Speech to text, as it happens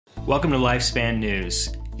Welcome to Lifespan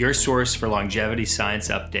News, your source for longevity science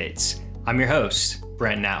updates. I'm your host,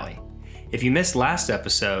 Brent Nally. If you missed last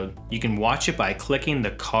episode, you can watch it by clicking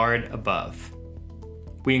the card above.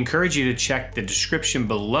 We encourage you to check the description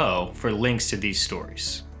below for links to these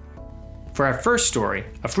stories. For our first story,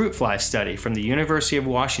 a fruit fly study from the University of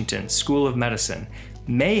Washington School of Medicine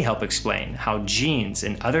may help explain how genes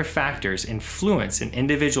and other factors influence an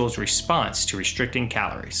individual's response to restricting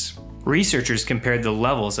calories. Researchers compared the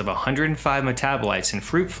levels of 105 metabolites in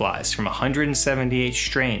fruit flies from 178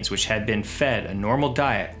 strains which had been fed a normal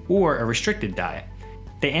diet or a restricted diet.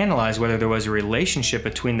 They analyzed whether there was a relationship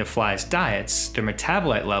between the flies' diets, their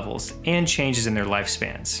metabolite levels, and changes in their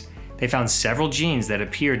lifespans. They found several genes that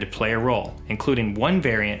appeared to play a role, including one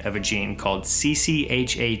variant of a gene called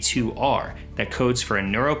CCHA2R that codes for a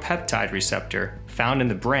neuropeptide receptor found in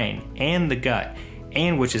the brain and the gut,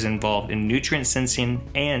 and which is involved in nutrient sensing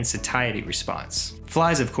and satiety response.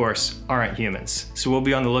 Flies, of course, aren't humans, so we'll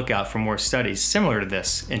be on the lookout for more studies similar to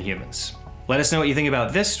this in humans. Let us know what you think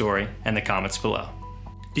about this story in the comments below.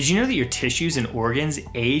 Did you know that your tissues and organs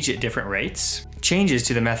age at different rates? Changes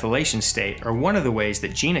to the methylation state are one of the ways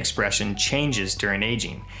that gene expression changes during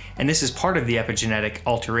aging, and this is part of the epigenetic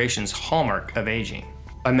alterations hallmark of aging.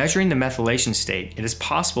 By measuring the methylation state, it is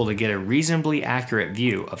possible to get a reasonably accurate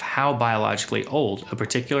view of how biologically old a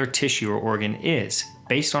particular tissue or organ is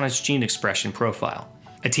based on its gene expression profile.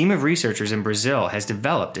 A team of researchers in Brazil has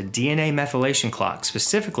developed a DNA methylation clock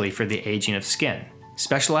specifically for the aging of skin.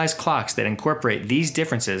 Specialized clocks that incorporate these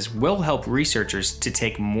differences will help researchers to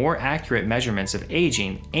take more accurate measurements of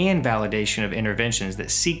aging and validation of interventions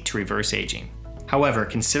that seek to reverse aging. However,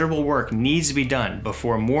 considerable work needs to be done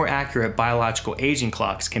before more accurate biological aging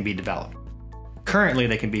clocks can be developed. Currently,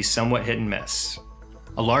 they can be somewhat hit and miss.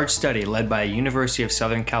 A large study led by the University of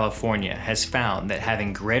Southern California has found that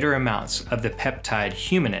having greater amounts of the peptide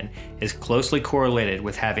humanin is closely correlated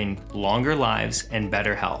with having longer lives and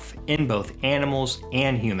better health in both animals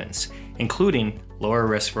and humans, including lower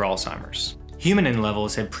risk for Alzheimer's. Humanin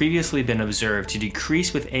levels had previously been observed to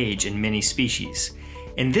decrease with age in many species.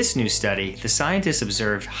 In this new study, the scientists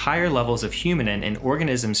observed higher levels of humanin in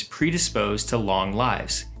organisms predisposed to long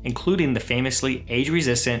lives, including the famously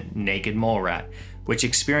age-resistant naked mole rat, which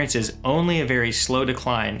experiences only a very slow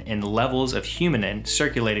decline in levels of humanin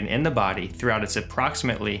circulating in the body throughout its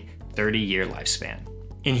approximately 30-year lifespan.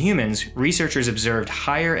 In humans, researchers observed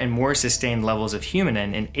higher and more sustained levels of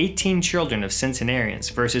humanin in 18 children of centenarians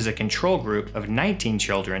versus a control group of 19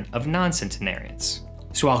 children of non-centenarians.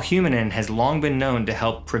 So while humanin has long been known to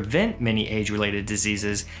help prevent many age-related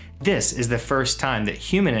diseases, this is the first time that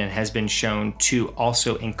humanin has been shown to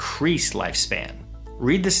also increase lifespan.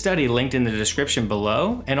 Read the study linked in the description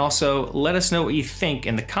below, and also let us know what you think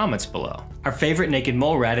in the comments below. Our favorite naked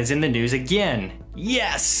mole rat is in the news again.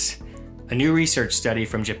 Yes! A new research study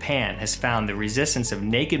from Japan has found the resistance of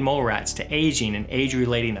naked mole rats to aging and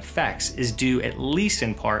age-relating effects is due at least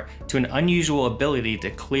in part to an unusual ability to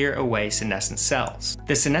clear away senescent cells.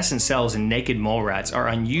 The senescent cells in naked mole rats are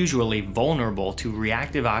unusually vulnerable to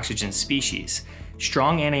reactive oxygen species.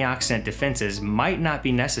 Strong antioxidant defenses might not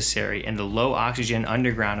be necessary in the low oxygen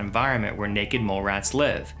underground environment where naked mole rats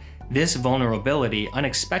live. This vulnerability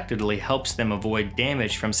unexpectedly helps them avoid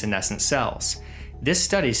damage from senescent cells. This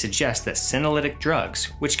study suggests that senolytic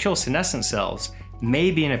drugs, which kill senescent cells,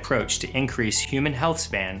 may be an approach to increase human health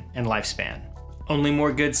span and lifespan. Only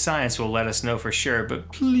more good science will let us know for sure,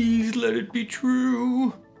 but please let it be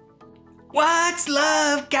true. What's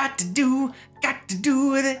love got to do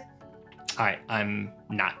with it? Alright, I'm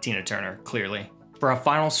not Tina Turner, clearly. For our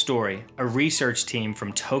final story, a research team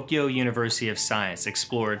from Tokyo University of Science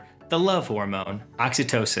explored the love hormone,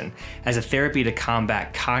 oxytocin, as a therapy to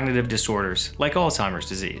combat cognitive disorders like Alzheimer's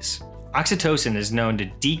disease. Oxytocin is known to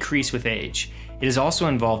decrease with age. It is also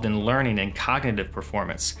involved in learning and cognitive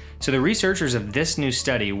performance. So the researchers of this new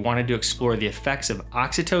study wanted to explore the effects of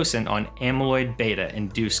oxytocin on amyloid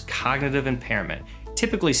beta-induced cognitive impairment,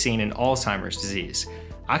 typically seen in Alzheimer's disease.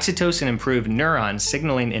 Oxytocin improved neuron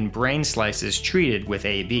signaling in brain slices treated with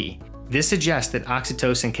AB. This suggests that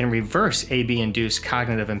oxytocin can reverse AB-induced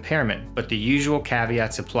cognitive impairment, but the usual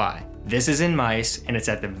caveats apply. This is in mice, and it's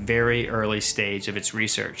at the very early stage of its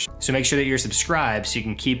research. So make sure that you're subscribed so you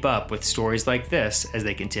can keep up with stories like this as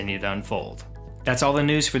they continue to unfold. That's all the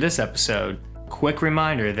news for this episode. Quick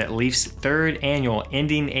reminder that Leaf's third annual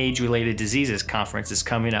Ending Age-Related Diseases Conference is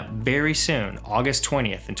coming up very soon, August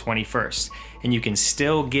 20th and 21st, and you can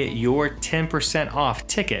still get your 10% off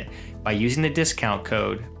ticket by using the discount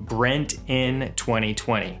code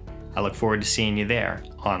BRENTIN2020. I look forward to seeing you there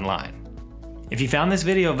online. If you found this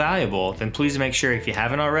video valuable, then please make sure, if you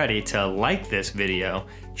haven't already, to like this video,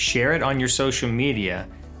 share it on your social media,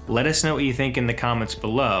 let us know what you think in the comments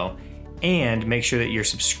below, and make sure that you're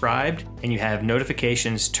subscribed and you have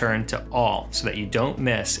notifications turned to all so that you don't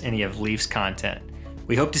miss any of Leaf's content.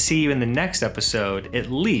 We hope to see you in the next episode, at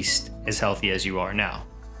least as healthy as you are now.